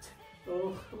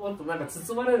となんか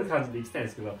包まれる感じでいきたいん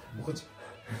ですけどもうこっち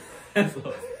そ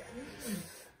う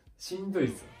しんどい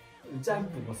ですよ。ジャン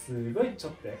プもすごいち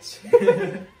ょっとやしこ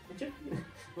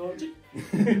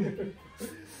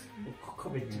こ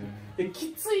めっちゃで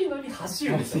きついのに走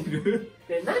るでしょで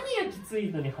何がきつい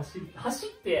のに走っ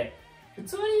て普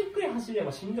通にゆっくり走れ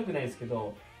ばしんどくないですけ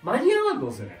ど間に合わんの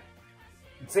ですよね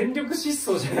全力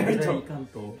疾走じゃないと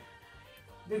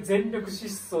で全力疾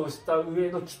走した上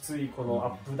のきついこの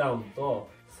アップダウンと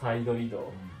サイド移動っ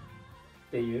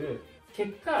ていう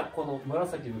結果この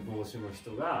紫の帽子の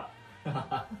人が道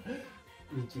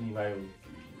に迷うっ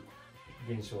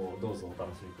ていう現象をどうぞお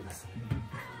楽しみくださいい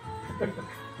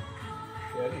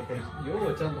やでもこれよ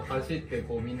うちゃんと走って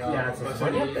こうみんな場所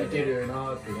に行ける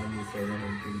なって感じですよね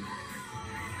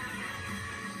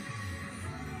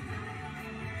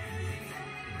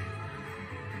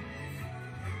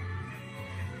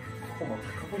ここも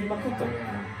高ぶりまくったね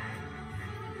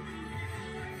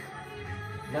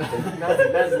なぜ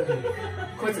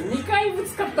こいつ2回ぶ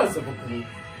つかったんですよ僕に。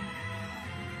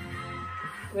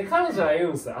で彼女は言う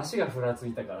んですよ、足がふらつ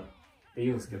いたからって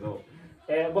言うんですけど、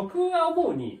僕は思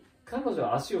うに彼女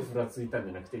は足をふらついたん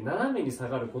じゃなくて斜めに下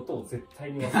がることを絶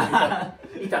対に忘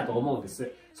れていたと思うんで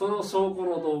す。その証拠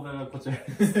の動画がこちら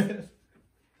です。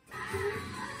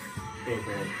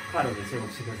彼女に注目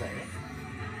してくださいね。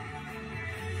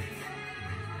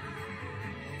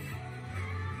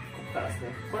ここからですね。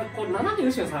これ斜め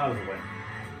後ろに下がるんですよ、こ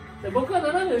れ。で僕は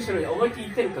斜め後ろに思いっきり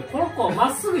行ってるから、この子はま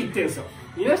っすぐ行ってるんですよ。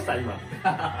見ました今。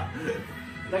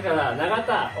だから永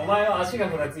田、お前は足が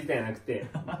ふらついたんじゃなくて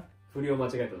振りを間違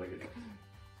えただけで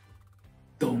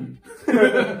ドン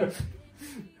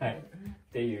はいっ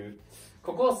ていう、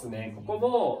ここですね。ここ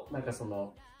もなんか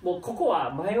もうここ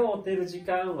は前を追ってる時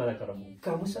間はだからもう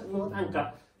がむしゃもうなん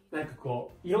か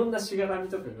こういろんなしがらみ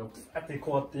とかがプーって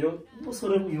こうやってもうそ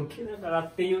れも避けながら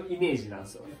っていうイメージなんで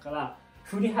すよ。だから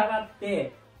振り払っ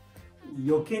て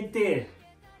避けて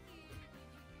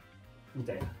み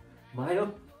たいな、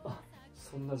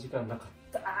そんな時間なかっ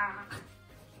た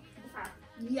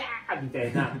いやーみた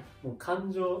いな、もう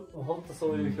感情、もうほんと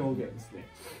そういう表現ですね。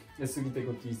で過ぎて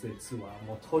こ季節は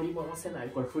もう取り戻せない、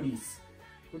これフリー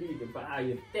でバー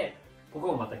言って、ここ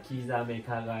もまた刻め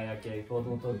輝けこ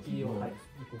の時を、はい、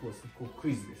ここク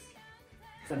イズです。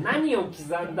さあ何を刻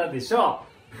んだでしょ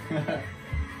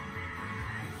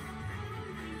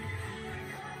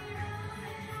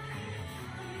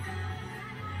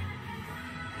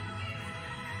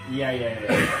ういや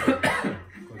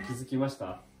これ気づきまし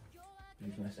た？気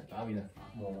づきましたか皆さ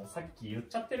ん。もうさっき言っ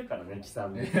ちゃってるからね、刻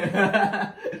んで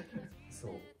そ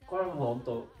うこれはもうほん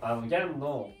とギャン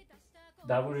の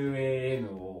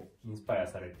WAN をインスパイア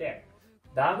されて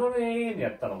WAN や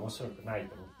ったら面白くない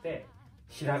と思って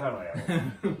ひらがなやろ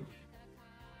う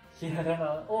ひらが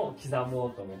なを刻も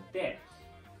うと思って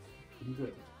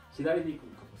左でいく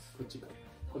のか、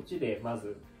こっちでま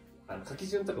ず書き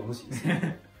順とか無視です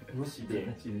ね無視で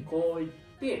こういっ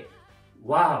て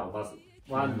和をまず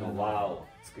ワンの和を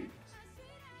作ります。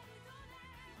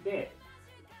で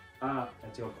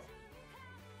違う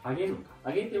か、上げるのか、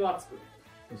上げて和作る。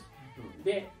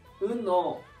で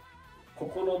のこ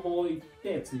この棒いっ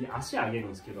て次足上げるん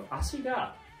ですけど、足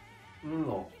が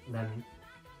の何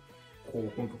こ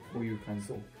ういう感じ。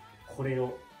そうこれ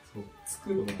を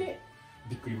作って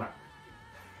びっくりマー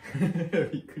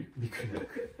クびっくりマー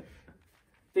ク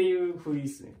っていうフリーで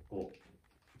すね。こう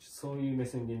そういう目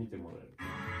線で見てもらえる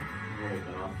おもろい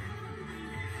かな。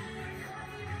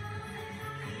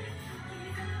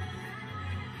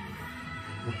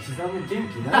もう刻む元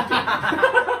気ない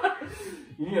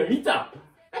けどいや見た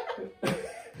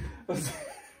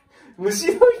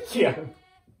虫の息やん。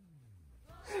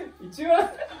一番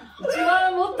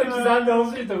もっと刻んで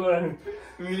ほしいところある。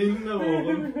みんなもう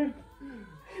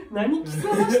何刻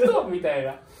ましとみたい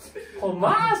な。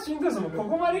まあしんどいですもん。こ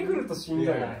こまで来るとしん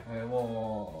どいね。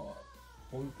も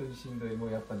う本当にしんどい。も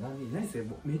うやっぱ何せ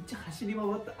もうめっちゃ走り回っ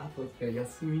た後って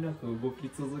休みなく動き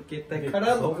続けたか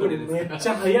らのこれです。めっち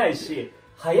ゃ速い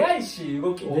し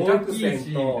動きでかくせ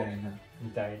んとみ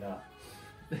たいな。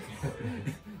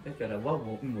だから輪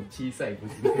も小さいブ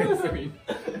チですみん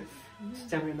な。ちっ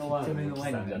ちゃめの輪の刻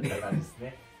んじゃった感じです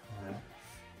ね。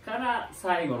から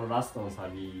最後のラストのサ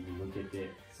ビに向け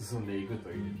て進んでいくと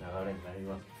いう流れになり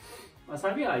ます。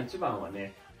サビは1番は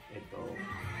ね、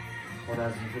同じ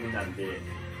振りなんで、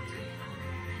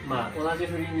同じ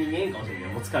振りに見えんかもしれな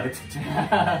い。もう疲れててし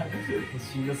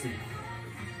んどすぎる。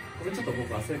これちょっと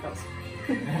僕忘れたんですよ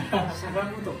しゃが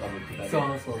むとかのくだり。そう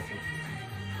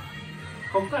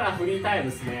ここからフリータイ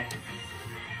ムですね。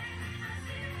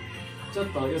ちょっ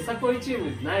とよさこいチーム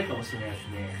ってないかもしれないです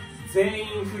ね。全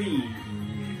員フリー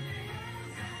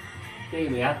ってい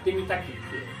うのやってみたくって、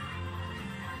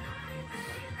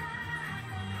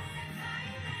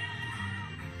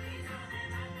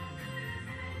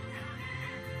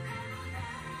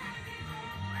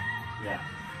いやで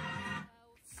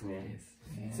すね。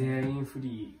全員フ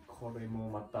リー、これも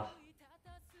また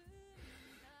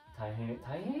大変や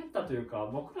ったというか、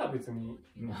僕らは別に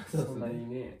そんなに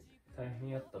ね大変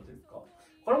やったというか、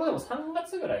これもでも3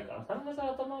月ぐらいかな、3月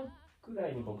頭ぐら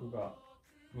いに僕が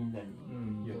みんなに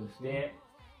言って、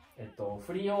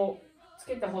振りをつ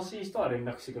けてほしい人は連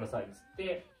絡してくださいっつっ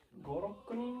て5、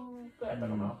6人くらいだっ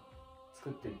たかな、作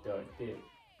ってって言われて、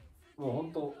もうほ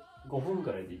んと5分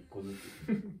ぐらいで1個ずつ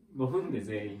5分で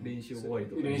全員練習終わり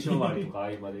とか合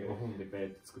間で5分でペーっ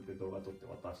て作って動画撮って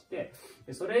渡して、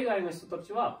でそれ以外の人た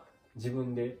ちは自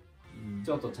分で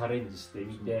ちょっとチャレンジして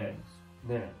みて、ね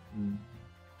え、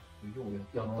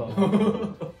やった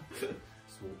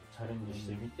そうチャレンジし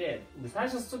てみて、で最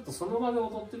初ちょっとその場で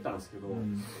踊ってたんですけど、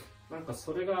なんか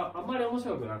それがあんまり面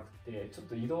白くなくて、ちょっ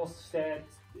と移動してっ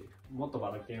つってもっとば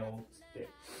らけようっつって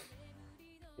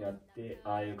やって、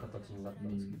ああいう形になった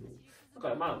んですけど、だか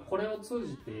らまあこれを通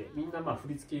じてみんなまあ振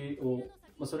り付けを、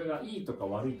まあ、それがいいとか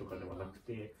悪いとかではなく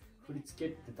て、振り付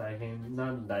けって大変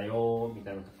なんだよみ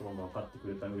たいなところも分かってく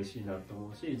れたら嬉しいなと思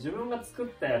うし、自分が作っ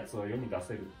たやつを世に出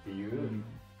せるっていう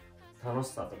楽し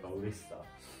さとか嬉しさ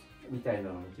みたいな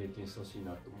のを経験してほしい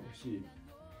なと思うし、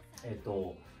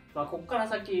まあ、ここから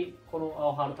先このア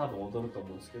オハル多分踊ると思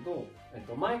うんですけど、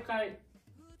毎回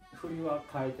振りは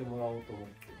変えてもらおうと思っ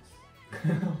て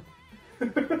ま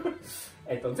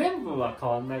す全部は変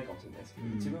わんないかもしれないですけど、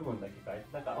一部分だけ変えて、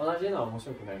なんか同じのは面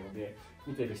白くないので、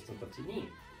見てる人たちに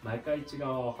毎回違う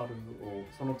アオハルを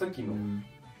その時の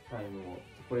タイムを、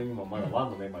これにもまだワ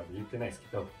ンのメンバーで言ってないですけ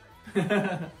ど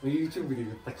YouTube で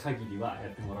言った限りはや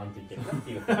ってもらわんといけないなって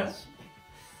いう話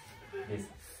で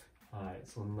す。はい、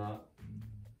そんな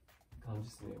感じ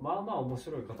ですね。まあまあ面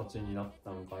白い形になっ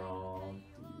たのかなって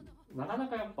いう。なかな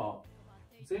かやっぱ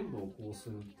全部をこうす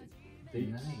るってで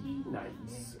きないで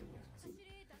すよね、普通。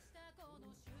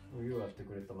そういうやって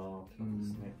くれたなって感じ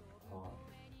ですね。はい。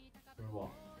これは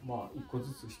まあ一個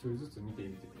ずつ一人ずつ見て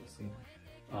みてください。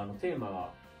テーマ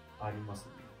があります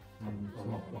ね。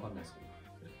わかんないですけ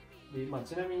ど。で、まあ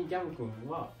ちなみにギャン君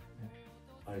は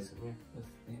あれですよね。そうで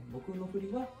すね。僕の振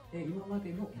りは今ま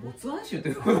での没案集と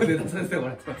いうことで出させても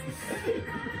らってま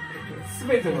す。す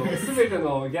べての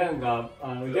ギャンがギ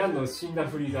ャンの死んだ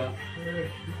振りが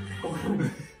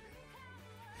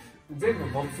全部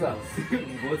ボツ案です。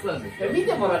ボツ案ですよ。見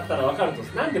てもらったら分かると、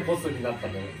なんでボツになった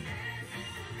のよ。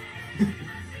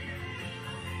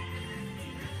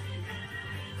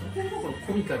ところどころ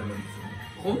コミカルなんですよね。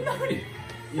こんなふうに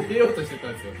入れようとしてた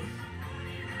んですよ。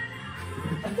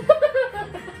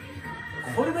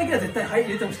これだけは絶対入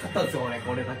れてほしかったんですよね。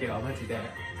これだけはマジで。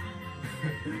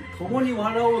共に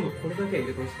笑おうのこれだけは入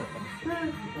れてほしかったんですよ。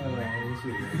面白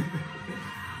いね。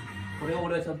これを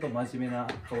俺はちゃんと真面目な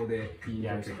顔で言い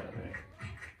ましたからね。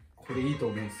これいいと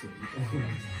思うんですよ。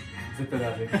絶対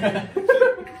ダメ。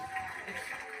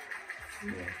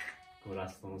ラ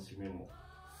ストの締めも。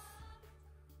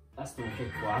ラストも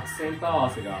結構アクセント合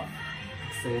わせが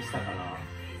苦戦したから。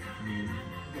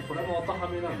これも音は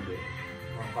めなんで、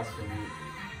まあ、ファッションに。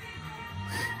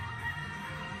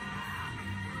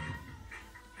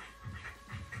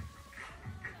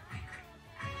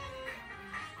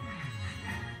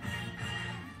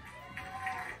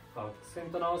アクセ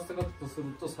ントの合わせ方とす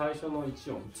ると、最初の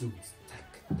1音、ズンズンタ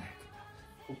クタク、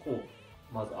ここを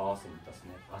まず合わせに出す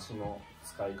ね。足の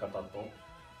使い方と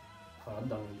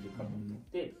体の入れ方と、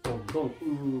で、どんどんう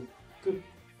ーく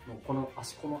のこの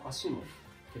足も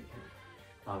結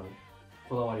構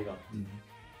こだわりがあって、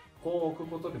こう置く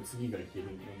ことで次がいけるん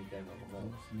よみたいなの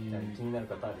も、気になる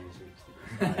方は練習して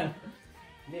ください。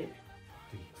で、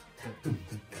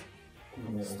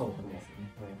ストップですね。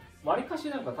わりかし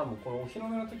なんか多分このお披露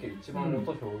目の時は一番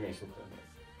音表現しとったよね。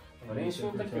なんか練習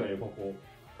の時よりここ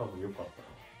多分良かったから。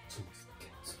ツンツッケ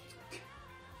ツンツッ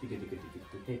ケテケテケテケテ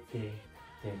ケテテ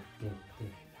テテ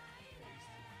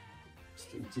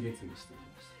ちょっと一列にしてみま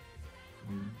し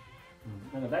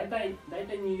た。なんか大体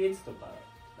2列とか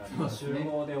集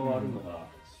合で終わるのが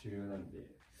主流なんで、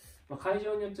まあ、会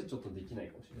場によってちょっとできない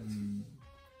かもしれないですけ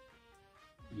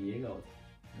ど、いい笑顔で。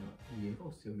いい笑顔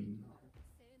っすよ、みんな。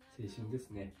青春です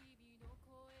ね。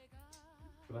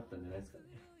よかったんじゃないですかね。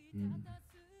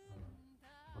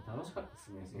まあ、楽しかったです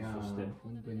ね、そして。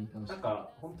本当に楽しかった。なん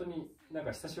か、本当になん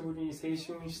か久しぶりに青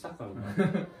春した感が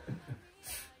結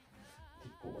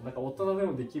構、なんか大人で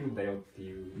もできるんだよって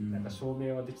いう、なんか証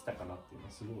明はできたかなっていうの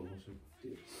はすごい面白く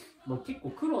て、まあ、結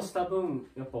構苦労した分、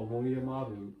やっぱ思い入れもあ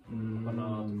るのかなと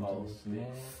か思って、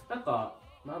なんか、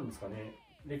なんですかね、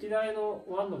歴代の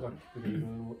ワンの楽曲でいろい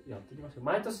ろやってきました。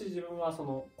毎年自分はそ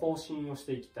の更新をし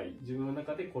ていきたい。自分の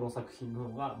中でこの作品の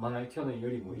方が去年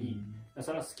よりもいい。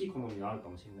それは好き好みがあるか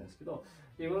もしれないですけど、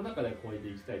自分の中でこれで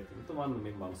いきたいっていうのと、ワンのメ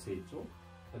ンバーの成長が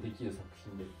できる作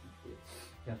品でって言っ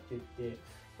てやっていって、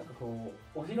なんかこ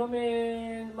う、お披露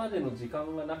目までの時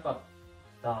間がなかっ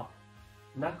た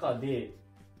中で、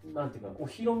なんていうか、お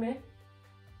披露目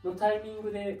のタイミン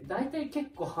グで、大体結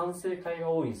構反省会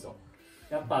が多いんですよ。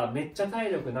やっぱめっちゃ体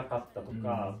力なかったと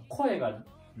か、声が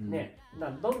ね、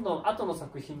どんどん後の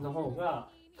作品の方が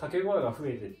掛け声が増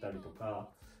えていったりとか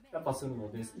やっぱするの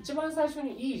で、一番最初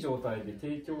にいい状態で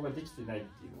提供ができてないっ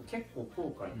ていうのは結構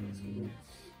後悔なんですけど、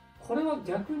これは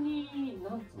逆に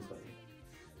何ていうんですかね、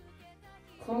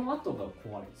この後が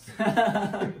怖いです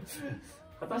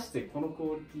果たしてこのク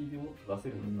オリティでもっと出せ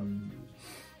るのかっていう、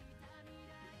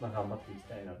まあ頑張っていき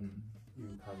たいなという感じで思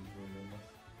いま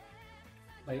す。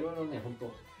まあ、いろいろね、本当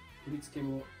振り付け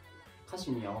も歌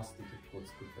詞に合わせて曲を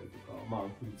作ったりとか、まあ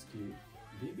振り付け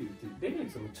デビュー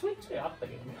ってもちょいちょいあった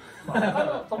けどね、まあ、他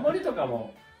のともりとか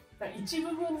も一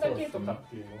部分だけとかっ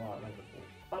ていうのはなんかこう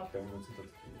パッて思いついた時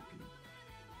に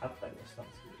あったりはしたん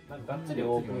ですけど、なんかがっつり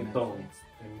オープンドーンって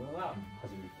いうのが初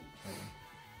めて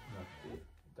なってい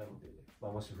たので、ま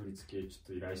あ、もし振り付けちょっ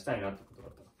と依頼したいなってことだ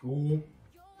ったら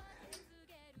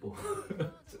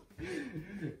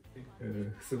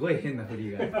すごい変な振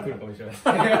りが来るかもしれない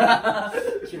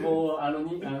希望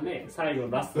ね、最後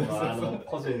ラストの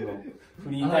個人のフ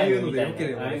リータイムみた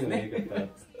いな、ああいうのでよかったら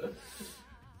ぜ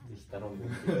ひ頼んでみ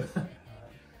てください。と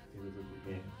いうこと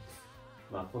でね、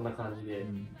まあこんな感じで、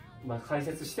まあ解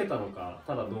説してたのか、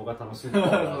ただ動画楽しんでた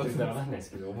のか全然わかんないです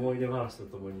けど、思い出話と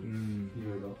ともにい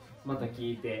ろいろまた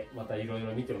聞いて、またいろい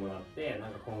ろ見てもらって、な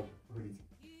んかこの振り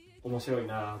面白い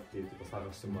なーっていうとこ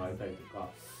探してもらえたりとか、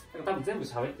なんか多分全部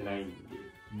喋ってないんで、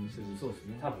そうです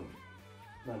ね。多分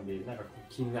なんでなんかこう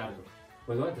気になるとか、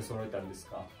これどうやって揃えたんです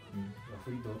か、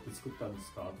振りどうやって作ったんで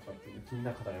すかとかっていう気にな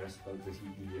る方いらっしゃったらぜひ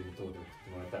DM 等で送って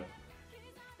もらえたらと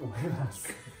思います。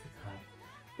は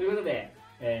い、ということで、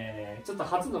ちょっと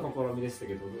初の試みでした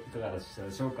けどいかがでした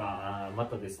でしょうか。ま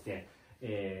たですね、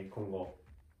今後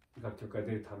楽曲が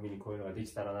出るたびにこういうのがで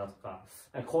きたらなとか、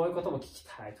こういうことも聞き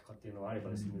たいとかっていうのがあれば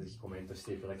ですね、ぜひコメントし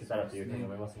ていただけたらというふうに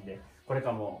思いますので、これか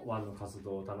らもワンの活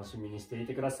動を楽しみにしてい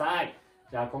てください。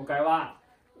じゃあ今回は、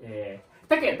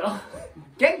タケと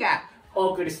ゲンが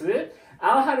お送りする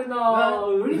アオハル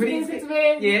の振り付け説明、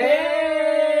イ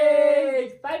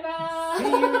エーイ、バイバ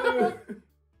ーイ